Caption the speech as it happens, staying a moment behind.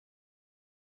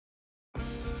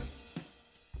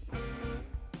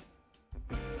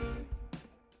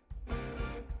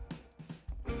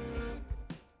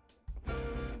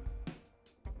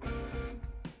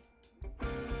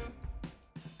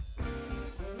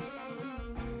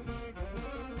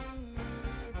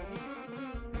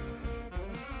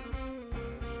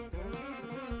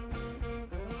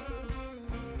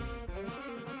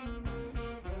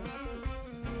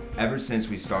Ever since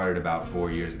we started about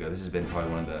 4 years ago, this has been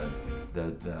probably one of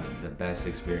the best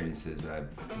experiences that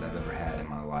I've ever had in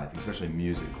my life, especially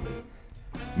musically.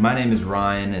 My name is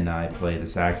Ryan, and I play the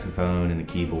saxophone and the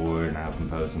keyboard, and I help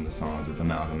compose some of the songs with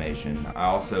Amalgamation. I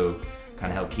also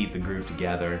kind of help keep the group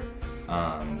together,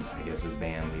 I guess as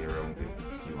band leader,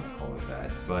 if you want to call it that.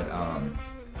 But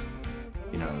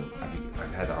you know,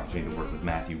 I've had the opportunity to work with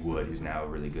Matthew Wood, who's now a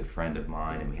really good friend of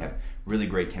mine, and we have really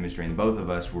great chemistry, and both of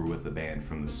us were with the band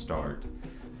from the start.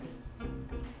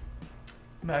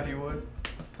 Matthew Wood,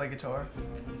 play guitar,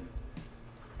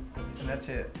 and that's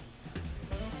it.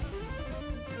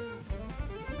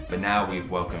 But now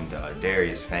we've welcomed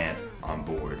Darius Fant on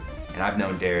board, and I've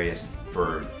known Darius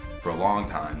for a long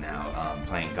time now,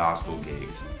 playing gospel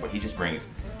gigs. But he just brings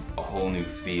a whole new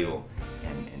feel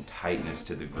and tightness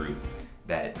to the group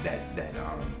that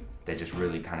just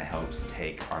really kind of helps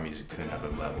take our music to another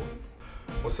level.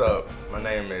 What's up? My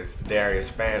name is Darius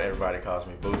Fant. Everybody calls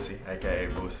me Boosie, aka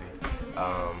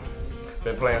Boosie.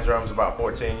 Been playing drums about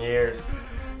 14 years.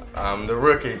 The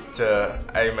rookie to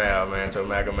Amal, man, to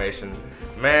Amalgamation.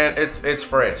 Man, it's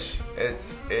fresh.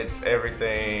 It's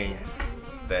everything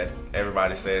that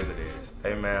everybody says it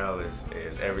is. Amal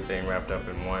is everything wrapped up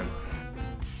in one.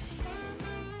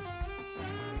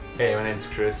 Hey, my name's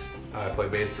Chris. I play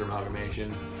bass for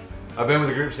Amalgamation. I've been with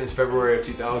the group since February of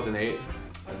 2008.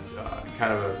 It's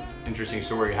kind of an interesting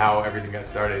story how everything got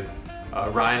started.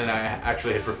 Ryan and I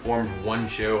actually had performed one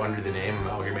show under the name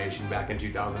Amalgamation back in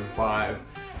 2005.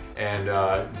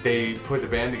 And they put the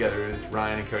band together as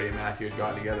Ryan and Cody and Matthew had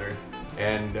gotten together.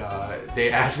 And they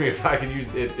asked me if I could use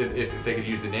if they could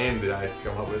use the name that I'd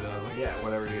come up with, and I was like, yeah,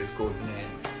 whatever, dude, it's cool, it's a name.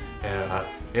 And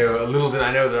you know, little did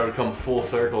I know that I would come full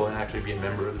circle and actually be a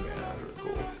member of the band. That was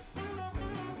really cool.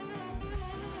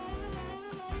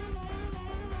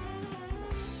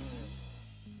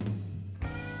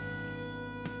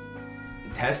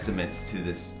 Testaments to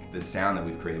this sound that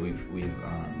we've created. We've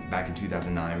back in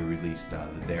 2009 we released the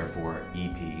Therefore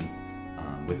EP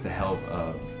with the help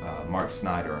of Mark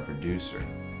Snyder, our producer.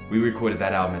 We recorded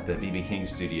that album at the B.B. King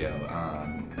studio,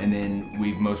 and then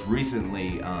we've most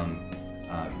recently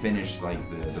finished like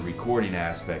the recording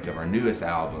aspect of our newest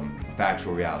album,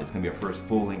 Factual Reality. It's going to be our first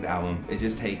full-length album. It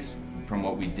just takes from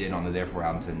what we did on the Therefore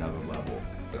album to another level.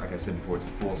 Like I said before, it's a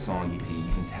full song EP.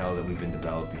 You can tell that we've been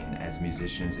developing as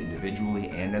musicians individually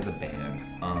and as a band.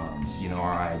 You know,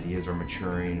 our ideas are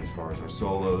maturing as far as our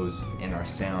solos, and our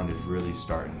sound is really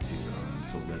starting to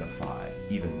solidify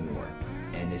even more.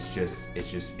 And it's just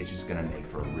gonna make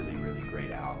for a really, really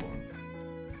great album.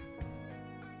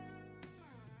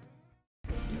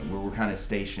 You know, we're kind of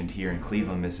stationed here in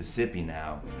Cleveland, Mississippi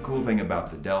now. The cool thing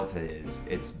about the Delta is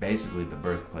it's basically the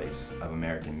birthplace of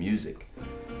American music.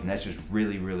 And that's just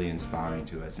really, really inspiring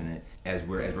to us. And as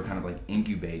we're kind of like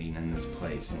incubating in this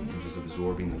place and just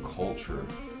absorbing the culture.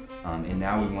 And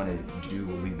now we want to do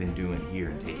what we've been doing here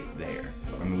and take it there.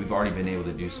 I mean, we've already been able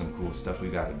to do some cool stuff.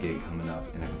 We've got a gig coming up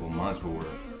in a couple of months where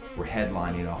we're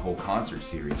headlining a whole concert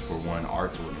series for one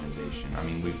arts organization. I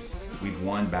mean, we've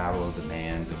won Battle of the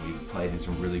Bands, and we've played in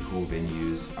some really cool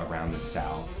venues around the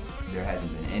South. There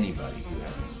hasn't been anybody who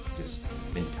hasn't just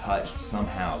been touched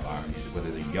somehow by our music,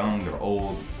 whether they're young, they're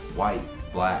old, white,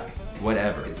 black,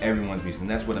 whatever. It's everyone's music, and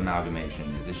that's what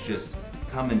Amalgamation is. It's just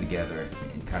coming together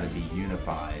and kind of be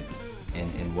unified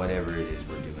in whatever it is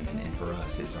we're doing, and for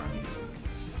us, it's our music.